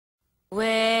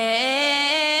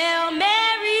Well, Mary,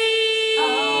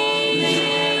 oh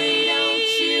Mary,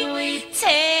 don't you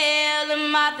tell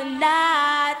them Martha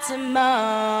not to mourn.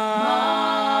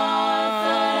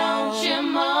 Martha, don't you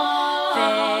mourn.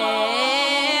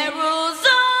 Pharaoh's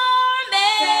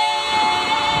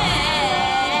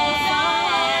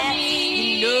army,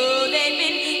 you know they've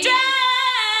been drowned,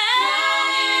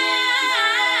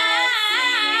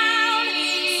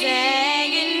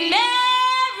 singing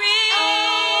Mary,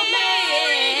 oh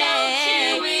Mary,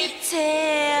 don't you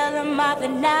tell them Martha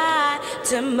not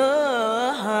to mourn.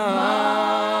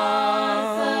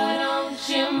 Martha, don't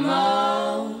you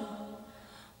mourn.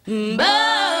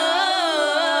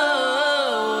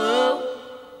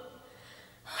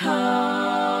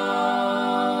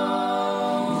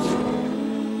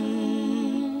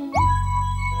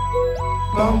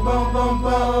 Boom, boom, boom,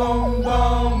 boom, boom,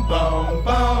 boom, boom,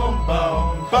 boom, boom.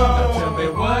 Now tell me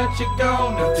what you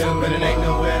gonna do when it ain't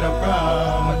nowhere to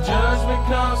run. When judgment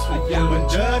comes for you, when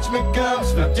judgment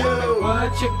comes for you. Tell me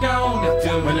what you gonna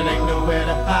do when it ain't nowhere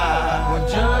to hide. When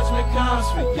judgment comes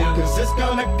for you, 'cause it's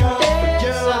gonna come for you.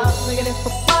 Looking at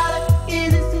for water,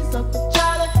 easy see something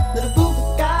Charlie. Little boo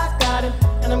got him,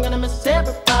 and I'm gonna miss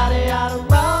everybody out of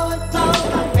roll and flow.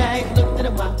 My gang looked at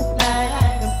a wild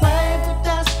flag and played with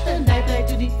dust, and they played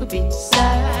too deep for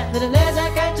B-side. Little legs I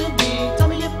got to be. Tell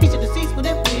me your piece of the seats with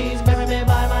them please. Marry me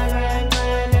by my grand,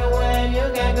 way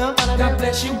you can't go follow me. God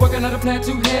bless you, working on a plan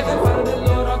to heaven. Follow the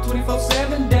Lord on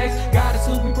 24/7 days. God is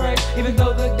who we pray, even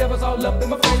though the devil's all up in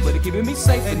my face, but He keeping me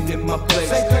safe and in my place.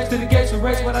 Say grace to the gates of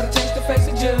race, without a change to face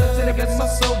the judge. And I guess my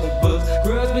soul will buzz.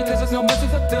 Grudge because there's no mercy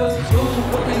for thugs. Ooh,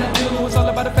 what can I do? It's all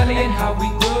about the family and how we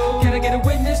grow. Can I get a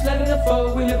witness? Let it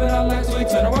unfold. We live in our lives, so we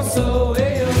turn our soul.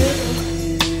 Hey, hey,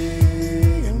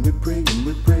 hey. And we're praying,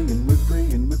 we're praying, we're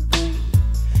praying, we're praying.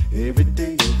 Every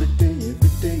day, every day,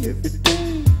 every day, every day.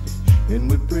 And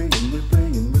we're praying, we're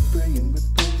praying, we're praying, we're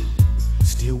praying.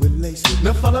 Still with laces.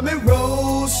 Now follow me,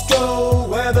 roll, stroll.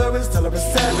 Whether it's tell or it's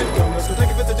savage, come let's go take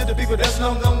a visit to the people that's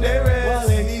long gone there is. While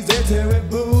he's there,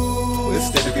 terrible.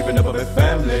 Instead of keeping up with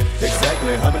family,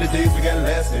 exactly how many days we got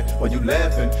lasting? While you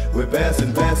laughing, we're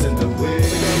passing the way.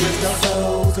 We gon' rest our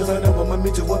souls, 'cause I know I'ma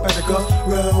meet you up at the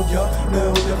crossroads. Y'all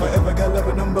know if I ever got love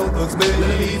with them both thugs,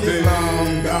 baby.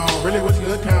 Long gone, really wish you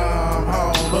could come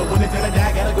home. But when it's time to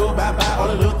die, gotta go bye-bye. All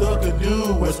the little thug could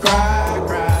do was cry.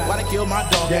 Why they kill my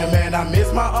dog? Yeah, man, I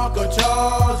miss my Uncle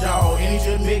Charles, y'all. And he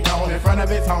shouldn't be gone in front of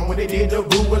his home. When they did, the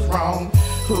boo was wrong.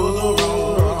 Who's so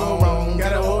wrong, who's so wrong?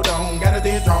 Gotta hold on, gotta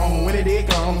stay strong. When it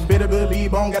comes, better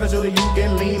believe on. Gotta show that you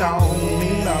can lean on,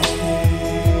 lean on.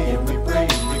 And we pray,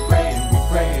 we pray, we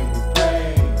pray, we pray.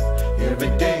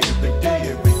 Every day, every day,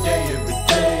 every day, every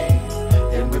day.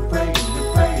 And we pray, we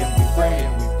pray, we pray,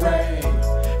 we pray.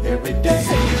 Every day.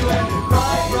 See you at the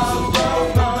crossroads,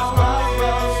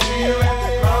 crossroads. See you at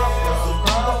the crossroads,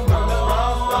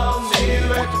 crossroads. See you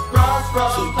at the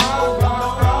crossroads,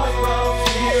 crossroads.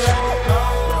 See you at the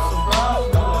crossroads,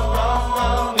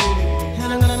 crossroads. And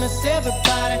I'm gonna miss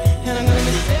everybody, and I'm gonna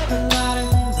miss everybody.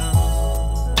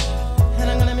 And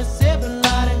I'm gonna miss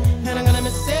everybody, and I'm gonna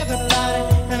miss everybody,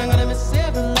 and I'm gonna miss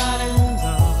everybody.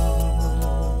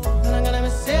 And I'm gonna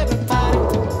miss everybody.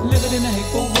 Living in a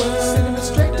hateful world, sending me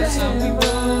straight, that's how we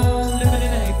roll. Living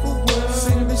in a hateful world,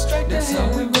 sending me straight, that's how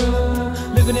we roll.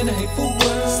 Living in a hateful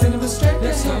world, sending me straight,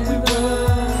 that's how we roll.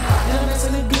 And I'm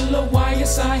asking a good little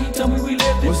YSI, he told me we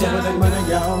lived it What's up with that money,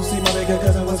 y'all? See my bigger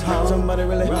cousin was home. Somebody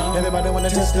really wrong. Everybody wanna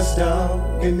test the stone.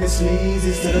 And this easy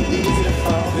instead of easy to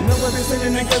fall. And nobody's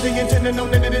sitting there 'cause they intending on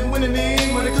that they didn't win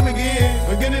any. Wanna come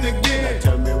again and again. Now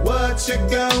tell me what you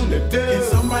gonna do. Can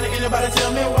somebody, anybody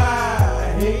tell me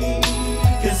why? Hey,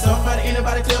 can somebody,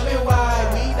 anybody tell me why?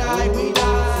 We die, we die.